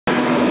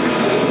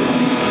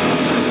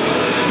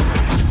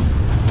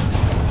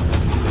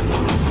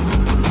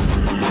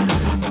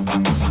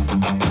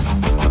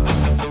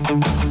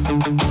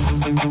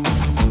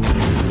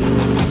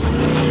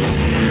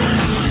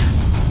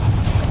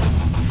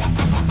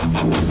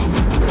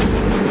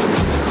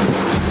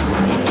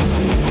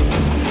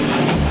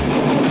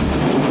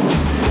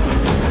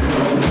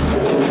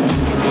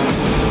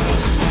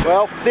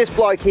Well, this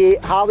bloke here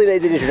hardly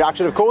needs an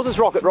introduction. Of course, it's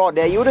Rocket right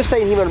now. You would have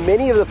seen him on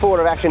many of the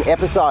Forward of Action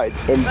episodes.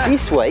 And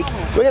this week,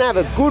 we're going to have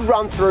a good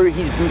run through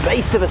his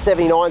beast of a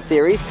 79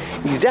 series,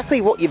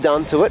 exactly what you've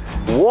done to it,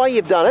 why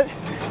you've done it,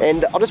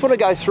 and I just want to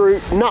go through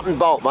nut and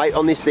bolt, mate,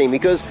 on this thing,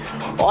 because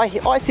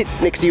I sit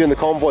next to you in the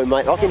convoy,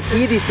 mate, and I can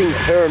hear this thing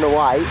purring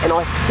away, and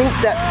I think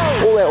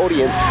that all our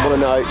audience want to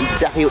know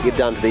exactly what you've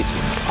done to this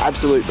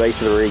absolute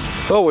beast of a rig.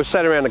 Well, we've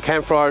sat around the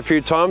campfire a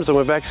few times and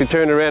we've actually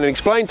turned around and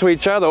explained to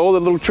each other all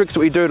the little tricks that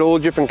we do to all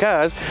different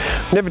cars.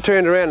 Never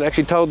turned around and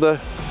actually told the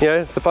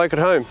folk at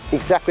home.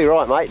 Exactly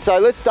right, mate. So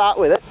let's start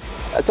with it.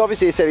 It's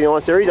obviously a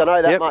 79 series, I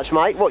know that much,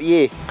 mate. What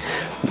year?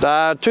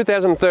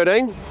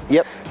 2013.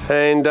 Yep.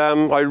 And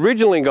I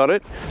originally got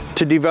it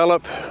to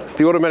develop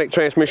the automatic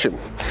transmission.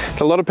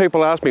 A lot of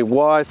people ask me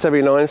why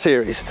 79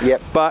 series.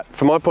 Yep. But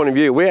from my point of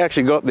view, we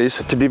actually got this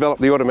to develop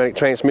the automatic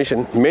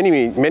transmission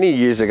many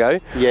years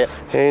ago. Yeah.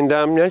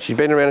 And she's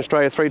been around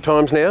Australia 3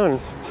 times now, and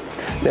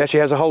now she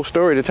has a whole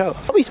story to tell.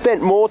 Probably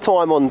spent more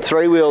time on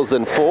 3 wheels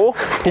than 4.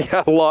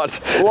 Yeah, a lot.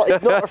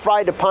 He's not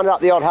afraid to punt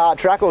up the odd hard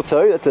track or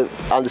 2. That's an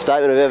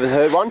understatement if I've ever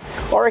heard one.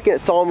 I reckon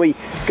it's time we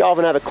go up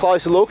and have a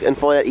closer look and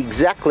find out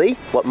exactly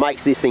what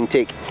makes this thing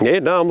tick. Yeah,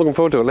 no, I'm looking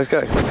forward to it. Let's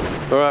go.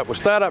 All right, we'll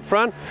start up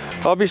front.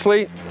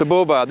 Obviously, the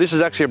bull bar. This is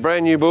actually a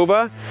brand new bull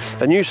bar,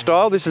 a new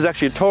style. This is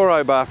actually a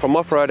Toro bar from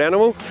Off-Road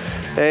Animal.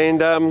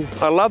 And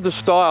I love the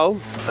style.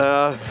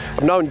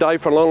 I've known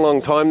Dave for a long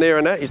time there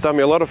and that. He's done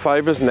me a lot of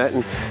favours and that,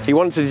 and he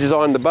wanted to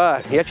design the bar.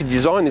 He actually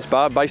designed this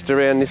bar based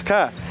around this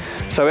car.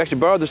 So we actually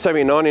borrowed the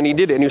 79 and he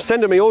did it. And he was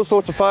sending me all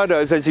sorts of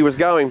photos as he was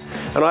going,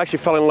 and I actually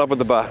fell in love with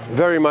the bar,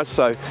 very much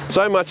so.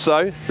 So much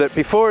so that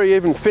before he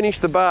even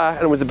finished the bar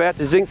and was about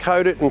to zinc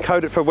coat it and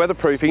coat it for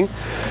weatherproofing,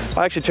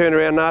 I actually turned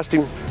around and asked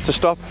him to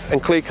stop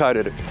and clear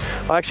coated it.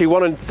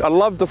 I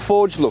loved the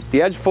forged look,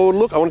 the edge forward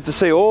look. I wanted to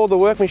see all the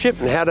workmanship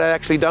and how they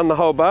actually done the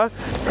whole bar.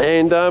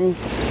 And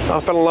I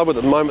fell in love with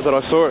it the moment that I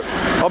saw it.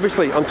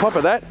 Obviously, on top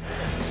of that,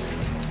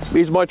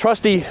 is my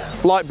trusty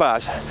light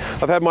bars.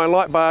 I've had my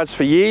light bars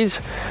for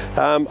years.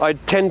 I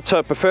tend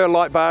to prefer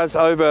light bars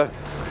over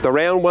the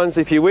round ones,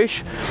 if you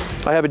wish.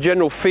 I have a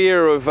general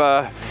fear of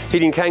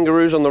hitting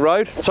kangaroos on the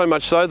road, so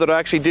much so that I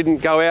actually didn't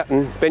go out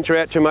and venture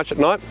out too much at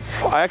night.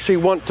 I actually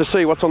want to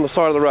see what's on the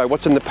side of the road,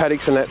 what's in the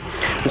paddocks and that.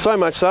 And so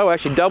much so, I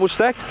actually double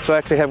stacked, so I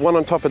actually have one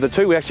on top of the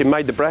 2. We actually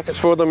made the brackets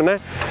for them and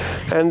that.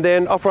 And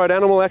then Off-Road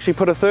Animal actually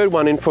put a 3rd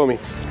one in for me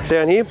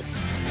down here.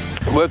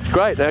 It works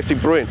great, actually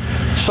brilliant.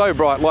 So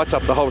bright, lights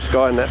up the whole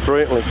sky and that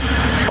brilliantly.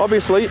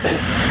 Obviously,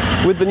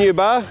 with the new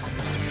bar,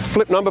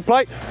 flip number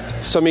plate,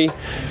 so me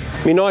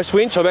nice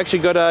winch. I've actually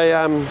got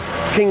a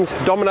King's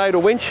Dominator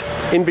winch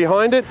in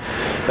behind it,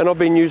 and I've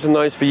been using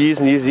those for years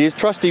and years and years.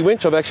 Trusty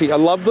winch, I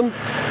love them.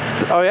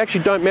 I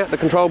actually don't mount the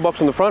control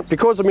box on the front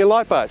because of my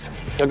light bars.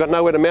 I've got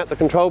nowhere to mount the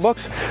control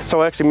box,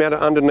 so I actually mount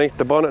it underneath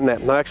the bonnet and that.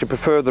 And I actually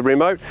prefer the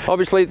remote.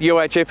 Obviously, the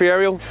UHF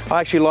aerial,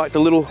 I actually like the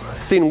little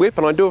thin whip,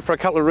 and I do it for a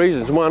couple of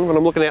reasons. One, when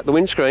I'm looking out the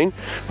windscreen,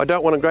 I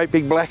don't want a great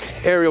big black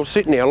aerial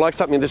sitting there. I like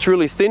something that's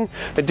really thin,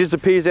 that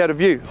disappears out of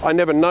view. I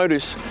never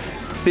notice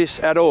this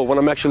at all when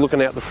I'm actually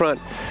looking out the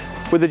front.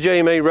 With the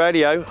GME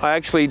radio, I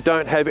actually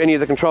don't have any of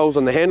the controls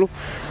on the handle.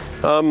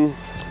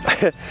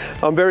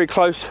 I'm very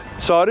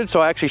close-sighted, so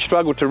I actually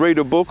struggle to read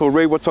a book or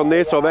read what's on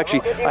there, so I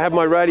have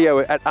my radio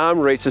at arm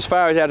reach as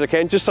far as I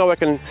can, just so I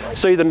can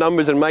see the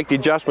numbers and make the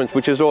adjustments,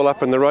 which is all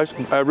up in the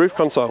roof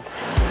console.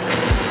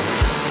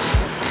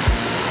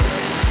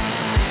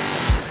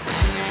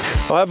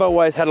 I've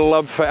always had a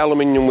love for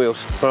aluminium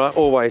wheels, right,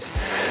 always.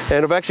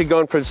 And I've actually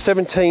gone for a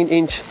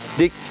 17-inch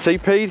Dick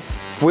CP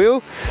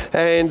wheel,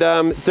 and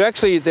the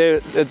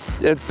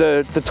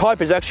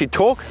type is actually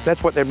Torque.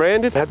 That's what they're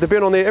branded. They've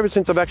been on there ever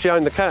since I've actually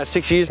owned the car,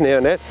 6 years now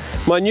and that.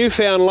 My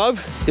newfound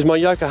love is my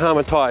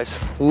Yokohama tyres.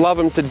 Love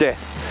them to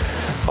death.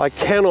 I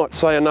cannot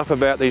say enough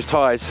about these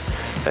tyres.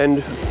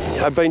 And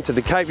I've been to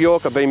the Cape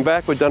York, I've been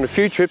back, we've done a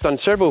few trips, done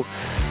several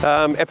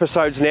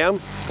episodes now,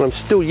 and I'm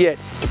still yet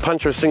to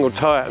puncture a single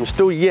tyre. I'm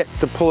still yet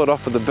to pull it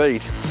off with the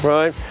bead,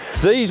 right?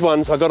 These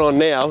ones I got on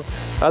now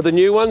are the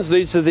new ones.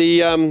 These are the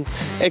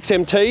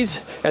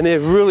XMTs, and they're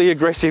really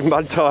aggressive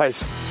mud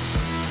tyres.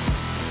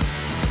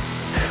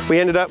 We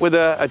ended up with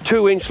a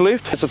 2-inch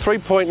lift. It's a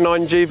 3.9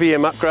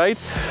 GVM Upgrade.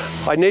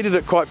 I needed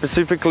it quite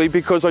specifically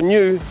because I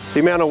knew the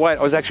amount of weight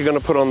I was actually going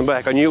to put on the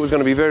back. I knew it was going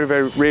to be very,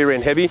 very rear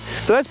end heavy.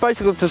 So that's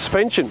basically the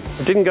suspension.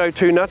 I didn't go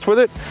too nuts with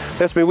it.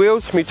 That's my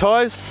wheels, my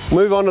tyres.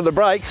 Move on to the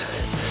brakes.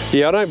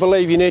 Yeah, I don't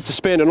believe you need to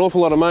spend an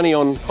awful lot of money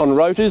on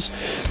rotors.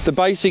 The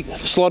basic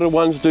slotted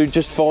ones do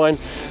just fine.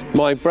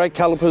 My brake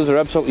calipers are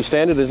absolutely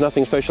standard. There's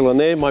nothing special on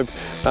there.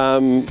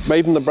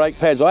 Even the brake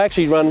pads. I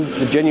actually run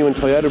the genuine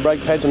Toyota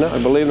brake pads on that.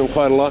 I believe in them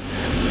quite a lot.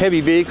 Heavy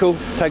vehicle,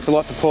 takes a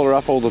lot to pull her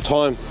up all the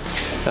time.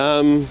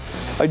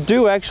 I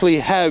do actually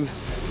have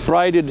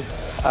braided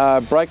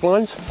brake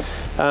lines.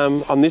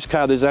 On this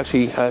car there's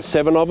actually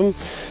 7 of them,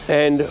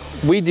 and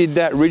we did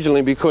that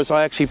originally because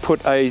I actually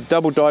put a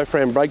double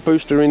diaphragm brake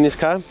booster in this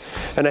car,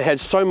 and it had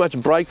so much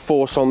brake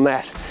force on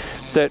that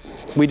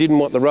we didn't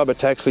want the rubber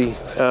to actually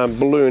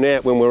balloon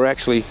out when we were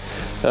actually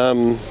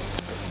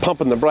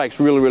pumping the brakes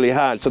really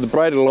hard. So the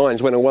braided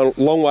lines went a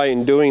long way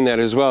in doing that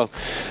as well.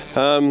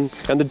 And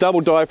the double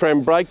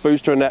diaphragm brake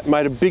booster and that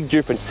made a big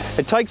difference.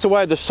 It takes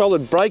away the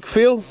solid brake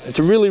feel. It's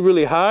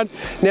really hard.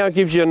 Now it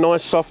gives you a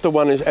nice softer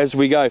one as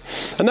we go.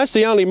 And that's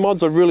the only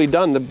mods I've really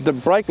done. The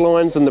brake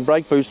lines and the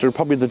brake booster are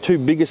probably the 2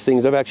 biggest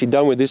things I've actually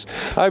done with this.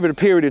 Over the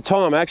period of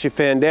time, I actually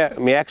found out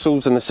my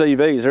axles and the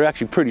CVs are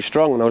actually pretty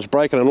strong, and I was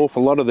breaking an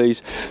awful lot of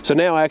these. So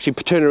now I actually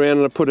turn around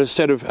and I put a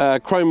set of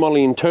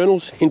Chromoly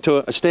internals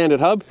into a standard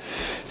hub,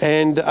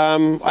 and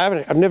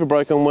I've never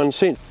broken one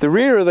since. The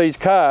rear of these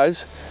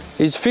cars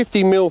is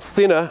 50mm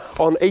thinner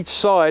on each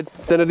side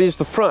than it is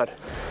the front.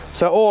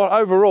 So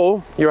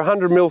overall, you're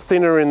 100mm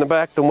thinner in the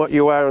back than what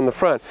you are in the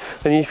front.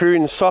 And if you're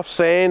in soft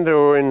sand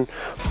or in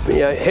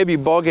heavy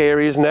bog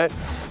areas and that,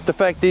 the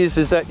fact is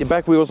that your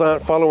back wheels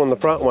aren't following the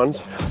front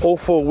ones. All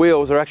 4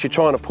 wheels are actually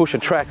trying to push a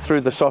track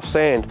through the soft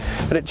sand.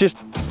 And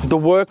the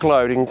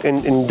workload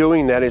in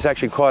doing that is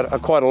actually quite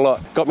a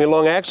lot. Got me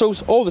long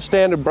axles, all the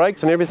standard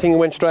brakes and everything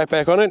went straight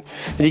back on it.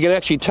 And you can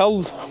actually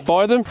tell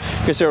by them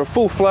because they're a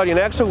full floating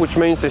axle, which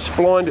means they're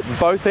splined at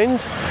both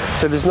ends.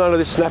 So there's none of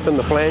this snapping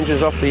the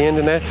flanges off the end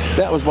and that.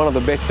 That was one of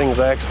the best things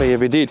I actually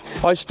ever did.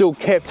 I still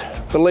kept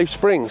the leaf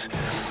springs.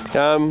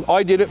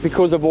 I did it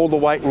because of all the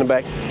weight in the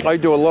back. I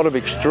do a lot of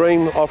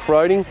extreme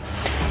off-roading,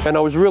 and I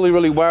was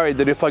really worried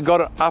that if I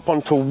got it up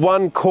onto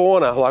one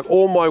corner, like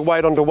all my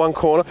weight onto one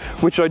corner,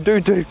 which I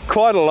do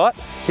quite a lot,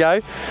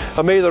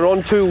 I'm either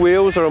on 2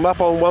 wheels or I'm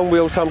up on 1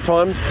 wheel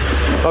sometimes.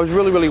 I was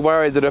really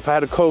worried that if I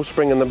had a coil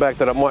spring in the back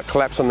that it might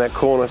collapse on that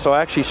corner. So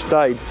I actually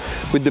stayed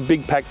with the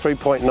big pack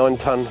 3.9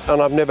 ton,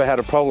 and I've never had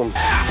a problem.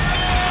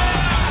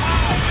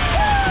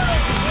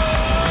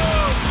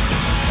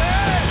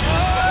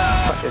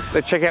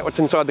 Let's check out what's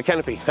inside the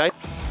canopy, hey?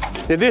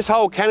 Now this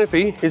whole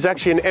canopy is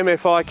actually an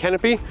MFI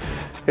canopy.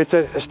 It's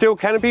a steel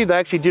canopy. They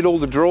actually did all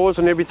the drawers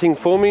and everything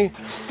for me.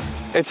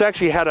 It's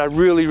actually had a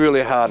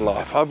really hard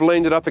life. I've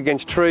leaned it up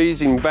against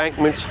trees,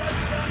 embankments,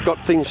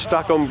 got things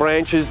stuck on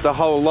branches, the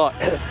whole lot.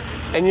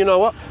 And you know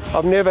what?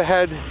 I've never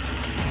had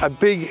a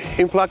big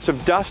influx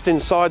of dust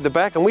inside the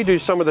back, and we do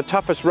some of the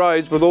toughest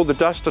roads with all the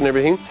dust and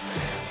everything.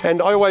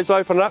 And I always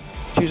open it up.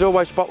 She's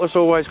always spotless,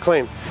 always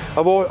clean.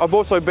 I've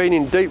also been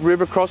in deep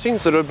river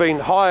crossings that have been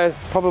higher,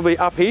 probably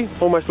up here,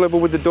 almost level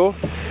with the door,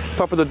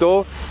 top of the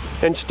door,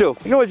 and still,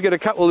 you always get a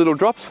couple of little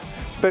drops,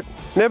 but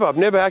I've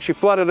never actually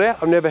flooded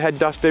out. I've never had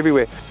dust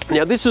everywhere.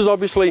 Now this is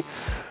obviously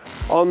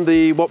on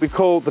what we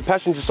call the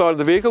passenger side of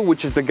the vehicle,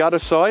 which is the gutter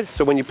side.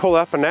 So when you pull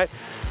up and that,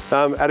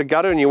 at a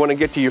gutter and you want to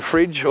get to your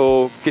fridge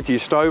or get to your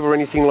stove or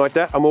anything like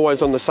that, I'm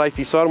always on the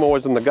safety side. I'm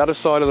always on the gutter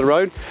side of the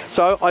road.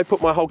 So I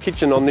put my whole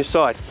kitchen on this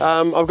side.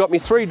 I've got me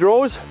 3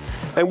 drawers,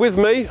 and with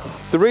me,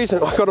 the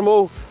reason I've got them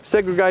all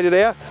segregated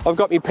out, I've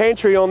got my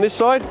pantry on this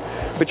side,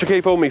 which I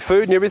keep all my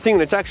food and everything,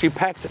 and it's actually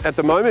packed at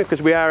the moment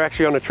because we are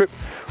actually on a trip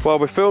while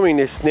we're filming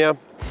this. Now,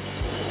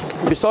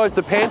 besides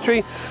the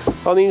pantry,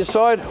 on the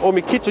inside, all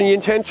my kitchen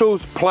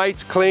utensils,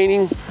 plates,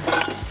 cleaning,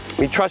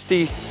 my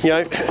trusty,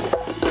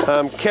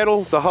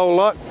 kettle, the whole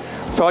lot.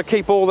 So I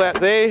keep all that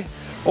there.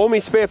 All my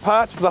spare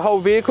parts for the whole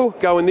vehicle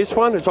go in this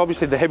one. It's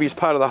obviously the heaviest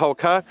part of the whole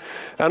car.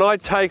 And I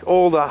take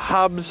all the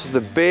hubs,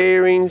 the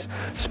bearings,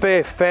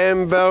 spare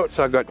fan belts,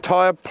 I've got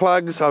tyre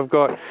plugs, I've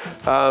got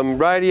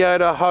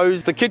radiator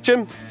hose, the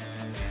kitchen.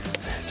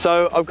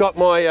 So I've got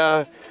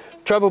my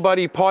Travel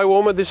Buddy pie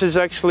warmer. This is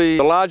actually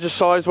the largest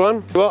size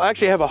one. Well, I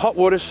actually have a hot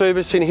water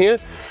service in here.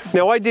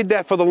 Now I did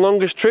that for the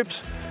longest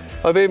trips.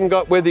 I've even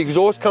got where the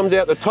exhaust comes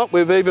out the top.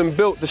 We've even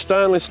built the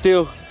stainless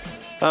steel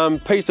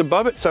piece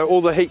above it, so all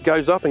the heat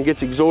goes up and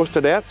gets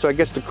exhausted out, so it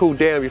gets to cool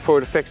down before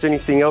it affects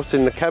anything else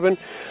in the cabin.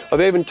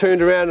 I've even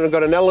turned around and I've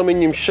got an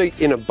aluminium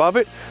sheet in above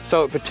it,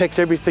 so it protects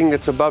everything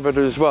that's above it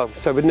as well.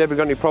 So we've never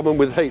got any problem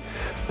with heat.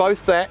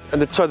 Both that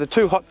and so the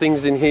 2 hot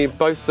things in here,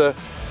 both the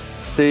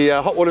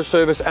hot water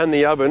service and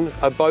the oven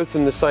are both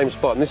in the same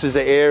spot, and this is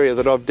the area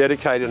that I've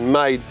dedicated and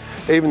made.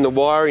 Even the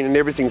wiring and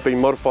everything's been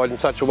modified in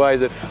such a way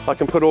that I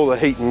can put all the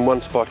heat in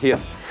one spot here.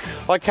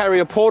 I carry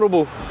a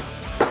portable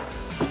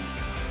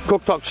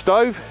cooktop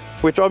stove,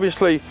 which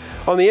obviously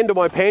on the end of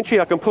my pantry,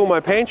 I can pull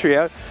my pantry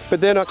out, but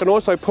then I can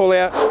also pull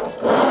out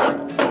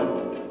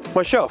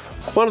my shelf.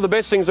 One of the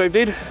best things I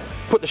did,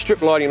 put the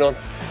strip lighting on.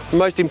 The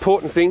most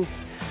important thing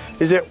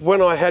is that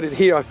when I had it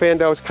here, I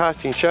found I was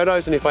casting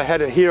shadows, and if I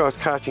had it here, I was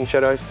casting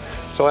shadows.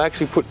 So I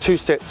actually put 2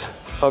 sets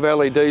of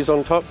LEDs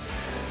on top,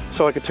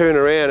 so I could turn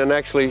around and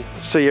actually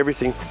see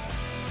everything.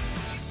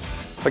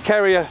 I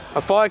carry a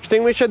fire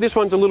extinguisher. This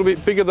one's a little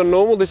bit bigger than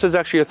normal. This is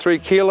actually a 3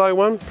 kilo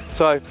one.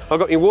 So I've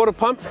got my water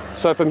pump.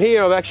 So from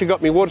here, I've actually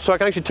got my water, so I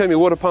can actually turn my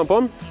water pump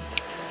on.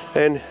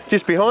 And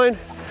just behind,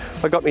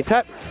 I've got my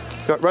tap,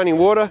 got running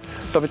water.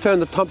 So if I turn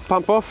the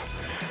pump off,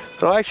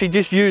 and I actually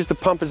just use the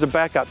pump as a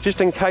backup, just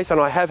in case, and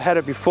I have had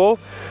it before,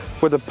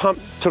 where the pump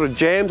sort of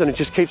jams and it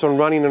just keeps on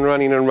running and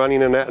running and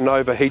running and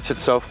overheats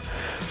itself.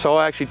 So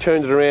I actually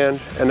turned it around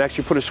and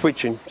actually put a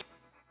switch in.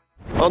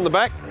 On the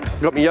back,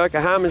 got my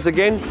Yokohamas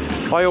again.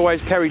 I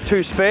always carry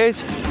 2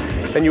 spares,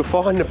 and you'll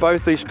find that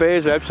both these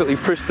spares are absolutely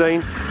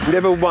pristine.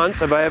 Never once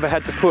have I ever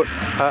had to put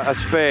a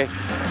spare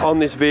on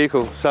this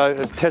vehicle. So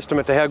it's a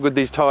testament to how good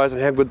these tyres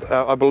and how good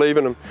I believe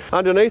in them.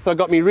 Underneath, I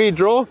got my rear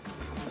drawer,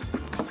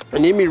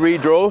 and in my rear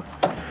drawer,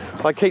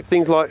 I keep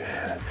things like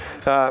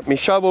my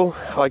shovel,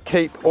 I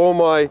keep all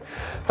my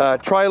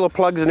trailer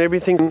plugs and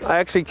everything. I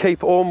actually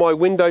keep all my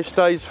window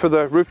stays for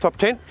the rooftop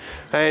tent,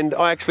 and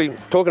I actually,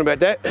 talking about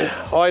that,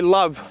 I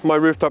love my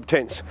rooftop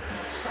tents.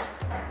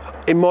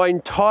 In my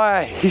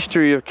entire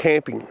history of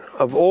camping,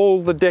 of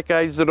all the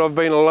decades that I've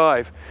been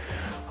alive,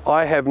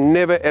 I have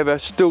never ever,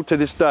 still to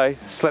this day,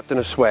 slept in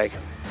a swag.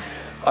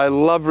 I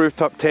love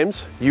rooftop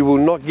tents. You will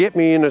not get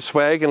me in a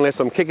swag unless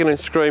I'm kicking and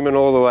screaming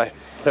all the way.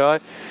 All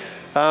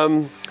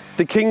right?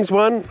 The King's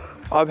one,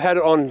 I've had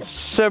it on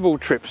several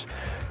trips.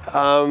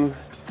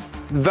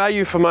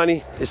 Value for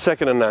money is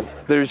second to none.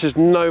 There is just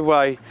no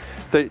way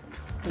that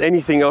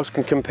anything else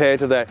can compare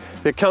to that.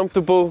 They're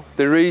comfortable,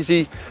 they're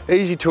easy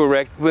to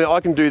erect. I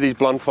can do these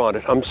blunt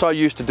finded. I'm so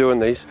used to doing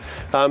these.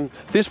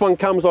 This one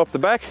comes off the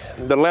back,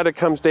 the ladder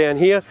comes down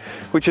here,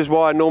 which is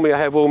why normally I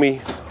have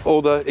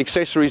all the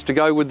accessories to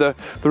go with the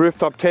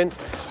rooftop tent.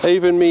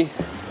 Even me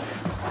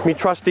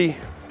trusty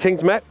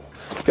King's mat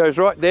goes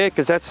right there,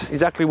 because that's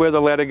exactly where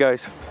the ladder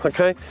goes.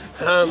 Okay.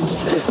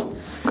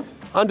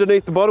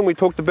 Underneath the bottom, we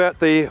talked about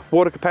the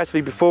water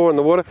capacity before and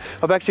the water.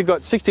 I've actually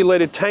got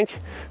 60-litre tank,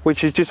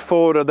 which is just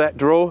forward of that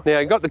drawer. Now,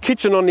 I've got the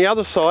kitchen on the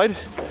other side,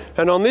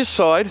 and on this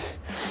side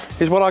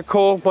is what I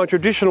call my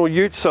traditional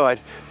ute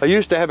side. I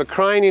used to have a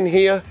crane in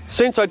here.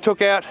 Since I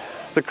took out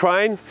the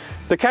crane,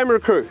 the camera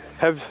crew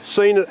have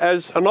seen it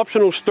as an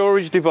optional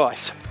storage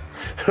device,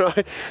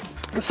 right?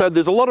 So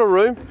there's a lot of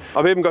room.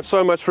 I've even got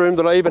so much room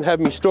that I even have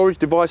my storage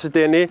devices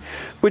down there,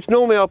 which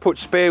normally I'll put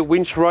spare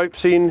winch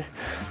ropes in,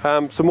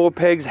 some more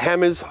pegs,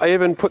 hammers. I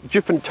even put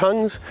different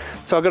tongues.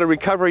 So I've got a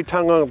recovery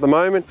tongue on at the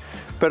moment,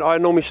 but I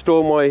normally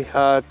store my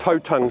tow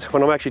tongues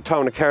when I'm actually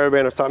towing a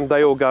caravan or something.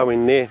 They all go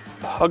in there.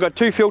 I've got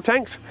 2 fuel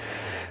tanks.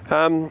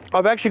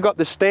 I've actually got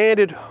the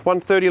standard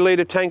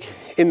 130-litre tank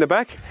in the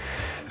back,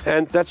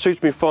 and that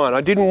suits me fine. I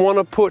didn't want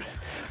to put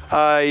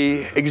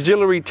a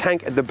auxiliary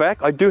tank at the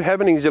back. I do have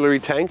an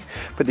auxiliary tank,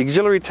 but the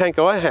auxiliary tank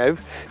I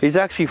have is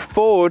actually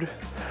forward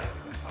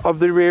of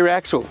the rear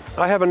axle.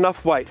 I have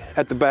enough weight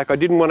at the back. I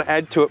didn't want to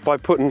add to it by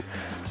putting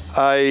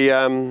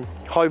a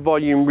high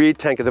volume rear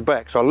tank at the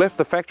back. So I left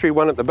the factory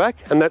one at the back,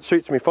 and that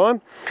suits me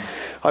fine.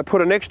 I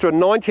put an extra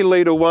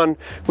 90-litre one,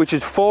 which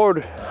is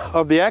forward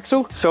of the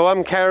axle. So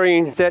I'm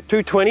carrying that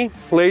 220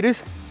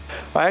 litres.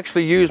 I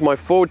actually use my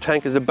forward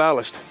tank as a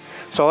ballast.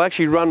 So I'll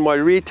actually run my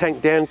rear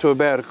tank down to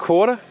about a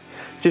quarter,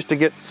 just to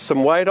get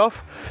some weight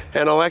off,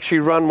 and I'll actually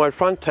run my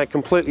front tank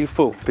completely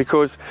full,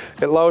 because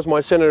it lowers my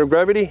centre of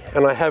gravity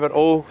and I have it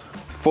all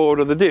forward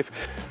of the diff.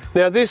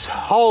 Now, this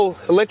whole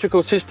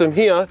electrical system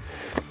here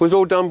was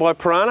all done by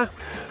Prado.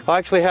 I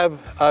actually have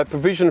a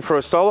provision for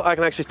a solar. I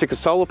can actually stick a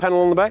solar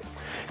panel on the back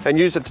and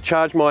use it to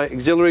charge my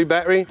auxiliary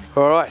battery.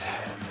 All right,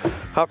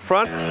 up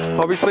front,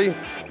 obviously,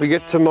 we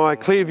get to my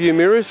clear view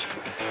mirrors.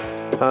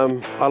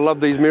 I love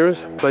these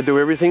mirrors. They do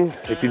everything.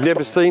 If you've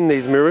never seen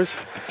these mirrors,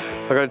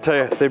 I've got to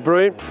tell you, they're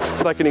brilliant.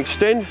 They can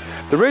extend.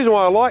 The reason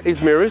why I like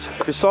these mirrors,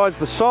 besides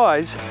the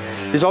size,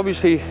 is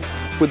obviously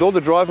with all the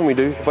driving we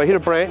do, if I hit a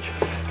branch,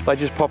 they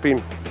just pop in.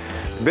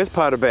 The best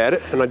part about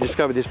it, and I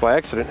discovered this by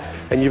accident,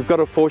 and you've got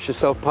to force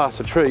yourself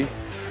past a tree,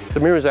 the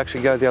mirrors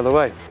actually go the other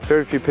way.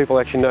 Very few people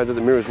actually know that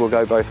the mirrors will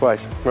go both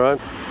ways, right?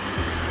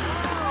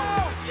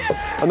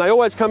 And they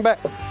always come back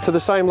to the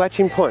same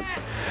latching point.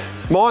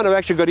 Mine have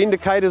actually got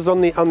indicators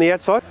on the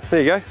outside.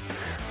 There you go.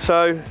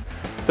 So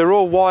they're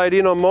all wired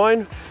in on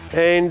mine,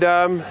 and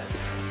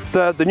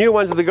the new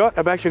ones that they got,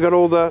 I've actually got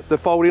all the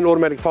fold-in,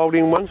 automatic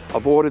fold-in ones.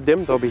 I've ordered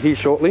them. They'll be here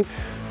shortly.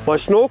 My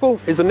snorkel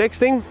is the next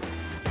thing.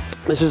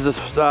 This is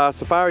the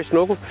Safari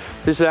snorkel.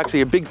 This is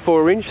actually a big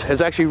 4-inch.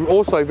 It's actually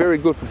also very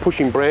good for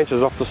pushing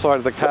branches off the side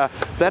of the car.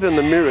 That and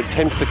the mirror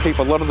tends to keep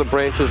a lot of the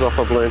branches off,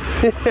 I've learned.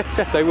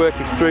 They work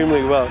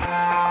extremely well.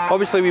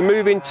 Obviously, we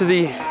move into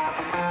the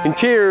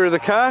interior of the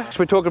car. So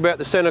we're talking about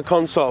the center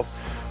console.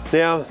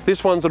 Now,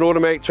 this one's an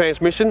automatic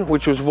transmission,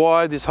 which was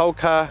why this whole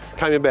car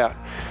came about.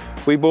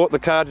 We bought the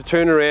car to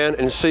turn around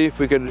and see if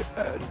we could,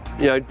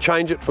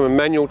 change it from a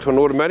manual to an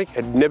automatic.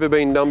 It had never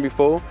been done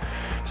before.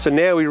 So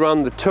now we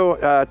run the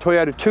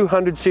Toyota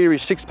 200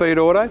 series 6-speed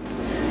auto,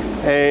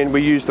 and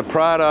we use the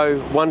Prado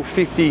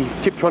 150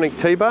 Tiptronic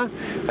T-bar,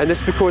 and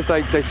that's because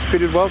they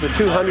fitted well. The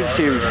 200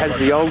 series has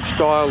the old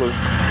style of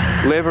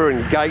lever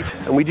and gate,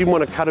 and we didn't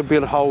want to cut a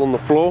bit of hole in the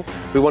floor.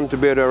 We wanted to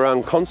build our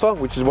own console,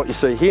 which is what you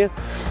see here,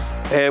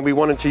 and we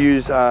wanted to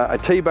use a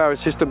T-bar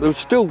system. It was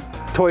still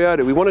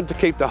Toyota. We wanted to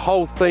keep the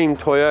whole theme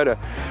Toyota.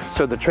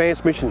 So the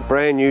transmission's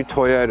brand new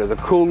Toyota, the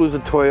coolers are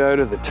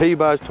Toyota, the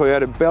T-bar's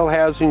Toyota, bell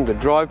housing, the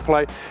drive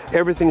plate,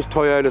 everything's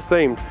Toyota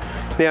themed.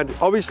 Now,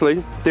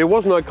 obviously, there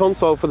was no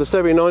console for the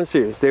 79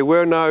 series. There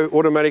were no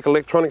automatic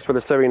electronics for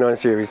the 79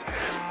 series.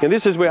 And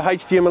this is where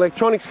HGM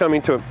Electronics come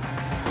into it.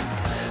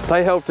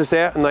 They helped us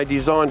out and they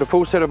designed a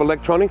full set of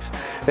electronics,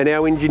 and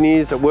our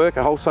engineers at work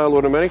at Wholesale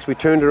Automatics, we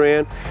turned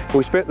around and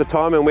we spent the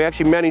time and we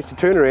actually managed to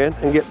turn around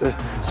and get the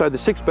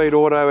 6-speed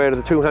auto out of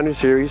the 200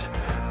 series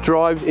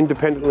drives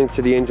independently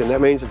to the engine.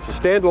 That means it's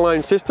a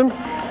standalone system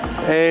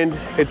and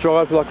it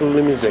drives like a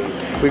limousine.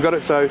 We got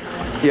it so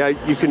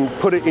you can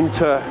put it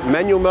into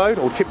manual mode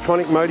or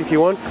Tiptronic mode if you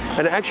want,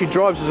 and it actually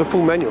drives as a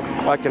full manual.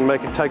 I can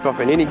make it take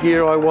off in any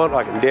gear I want,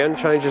 I can down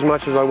change as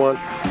much as I want.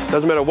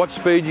 Doesn't matter what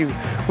speed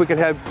we can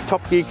have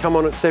top gear come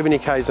on at 70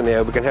 k's an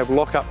hour, we can have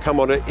lock up come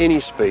on at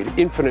any speed,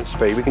 infinite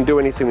speed, we can do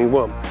anything we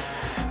want.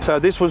 So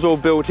this was all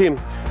built in.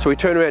 So we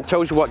turn around, it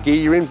tells you what gear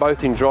you're in,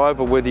 both in drive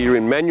or whether you're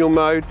in manual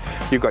mode.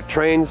 You've got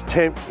trans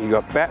temp, you've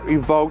got battery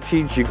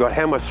voltage, you've got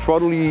how much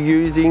throttle you're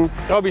using.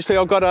 Obviously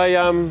I've got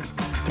a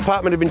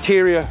Department of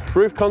Interior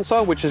roof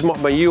console, which is what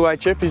my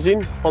UHF is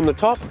in on the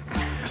top.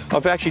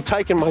 I've actually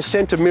taken my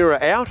centre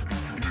mirror out.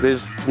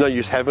 There's no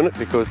use having it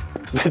because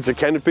it's a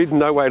Canopy,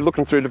 no way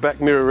looking through the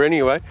back mirror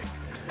anyway.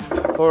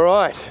 All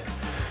right,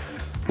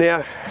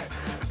 now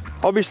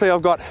obviously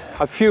I've got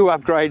a few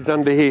upgrades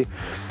under here.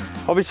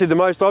 Obviously the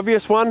most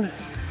obvious one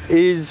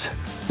is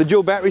the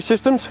dual battery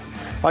systems.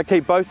 I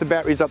keep both the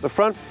batteries up the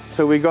front.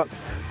 So we got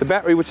the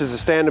battery, which is a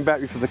standard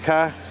battery for the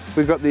car.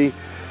 We've got the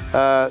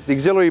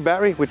auxiliary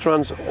battery, which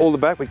runs all the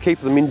back. We keep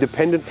them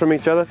independent from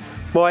each other.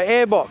 My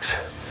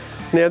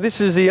airbox. Now this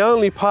is the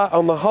only part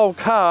on the whole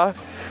car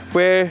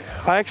where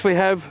I actually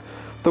have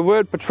the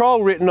word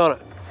patrol written on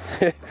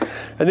it.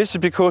 And this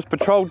is because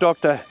Patrol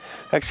Doctor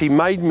actually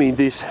made me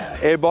this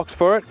airbox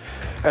for it.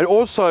 And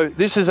also,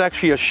 this is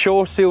actually a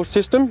shore seal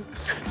system,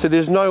 so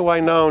there's no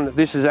way knowing that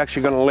this is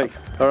actually going to leak,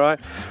 all right?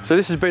 So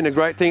this has been a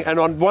great thing, and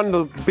one of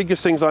the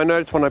biggest things I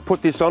noticed when I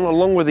put this on,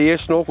 along with the air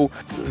snorkel,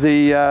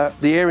 the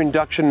air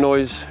induction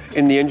noise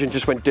in the engine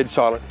just went dead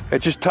silent.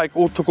 It just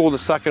took all the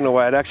sucking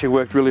away. It actually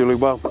worked really, really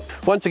well.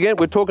 Once again,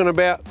 we're talking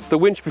about the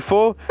winch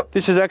before.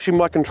 This is actually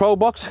my control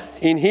box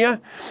in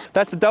here.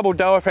 That's the double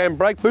diaphragm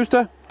brake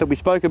booster that we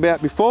spoke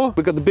about before.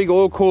 We've got the big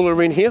oil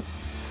cooler in here.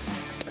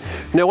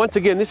 Now once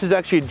again, this is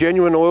actually a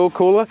genuine oil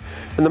cooler,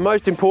 and the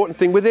most important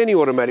thing with any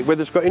automatic,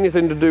 whether it's got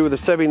anything to do with the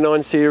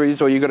 79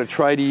 series or you've got a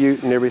trader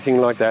ute and everything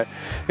like that,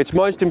 it's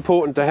most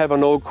important to have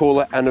an oil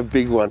cooler and a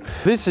big one.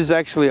 This is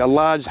actually a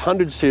large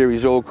 100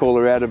 series oil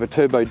cooler out of a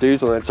turbo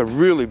diesel, and it's a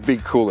really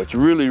big cooler. It's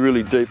really,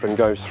 really deep and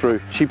goes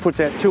through. She puts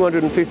out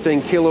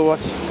 215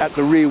 kilowatts at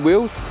the rear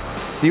wheels.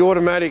 The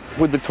automatic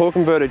with the torque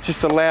converter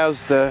just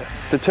allows the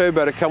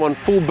turbo to come on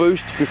full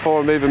boost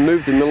before I've even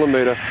moved a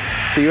millimetre.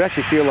 So you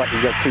actually feel like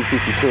you've got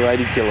 250,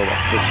 280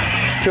 kilowatts.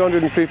 But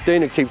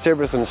 215, it keeps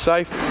everything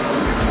safe.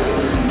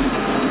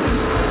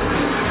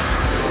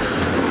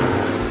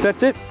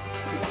 That's it.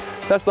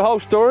 That's the whole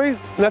story, and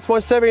that's my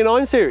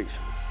 79 series.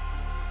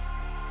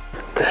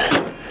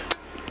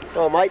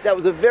 Oh mate, that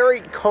was a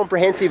very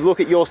comprehensive look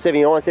at your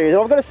 79 series,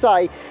 and I've got to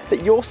say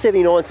that your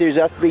 79 series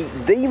has to be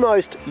the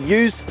most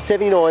used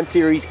 79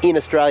 series in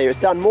Australia. It's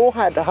done more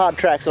hard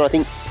tracks than I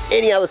think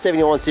any other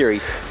 79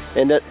 series,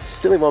 and it's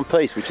still in one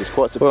piece, which is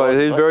quite surprising.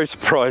 Well, it is very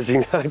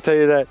surprising, I tell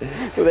you that.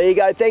 Well, there you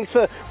go. Thanks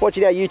for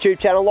watching our YouTube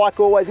channel. Like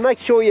always, make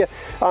sure you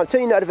turn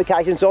your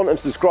notifications on and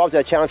subscribe to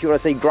our channel if you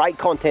want to see great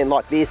content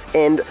like this.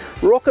 And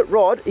Rocket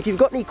Rod, if you've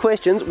got any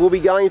questions, we'll be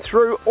going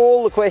through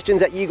all the questions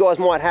that you guys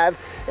might have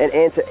and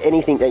answer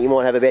anything that you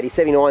might have about his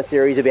 79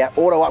 series, about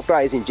auto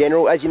upgrades in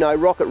general. As you know,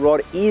 Rocket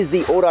Rod is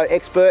the auto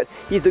expert.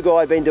 He's the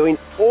guy who's been doing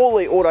all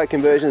the auto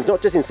conversions,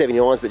 not just in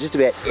 79s, but just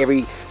about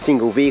every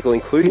single vehicle,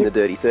 including the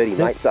Dirty 30,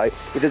 mate. So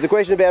if there's a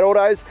question about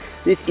autos,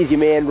 this is your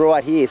man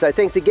right here. So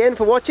thanks again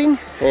for watching,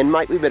 and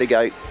mate, we better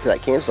go to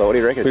that campsite. What do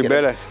you reckon? We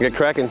better get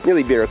cracking.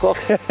 Nearly beer o'clock.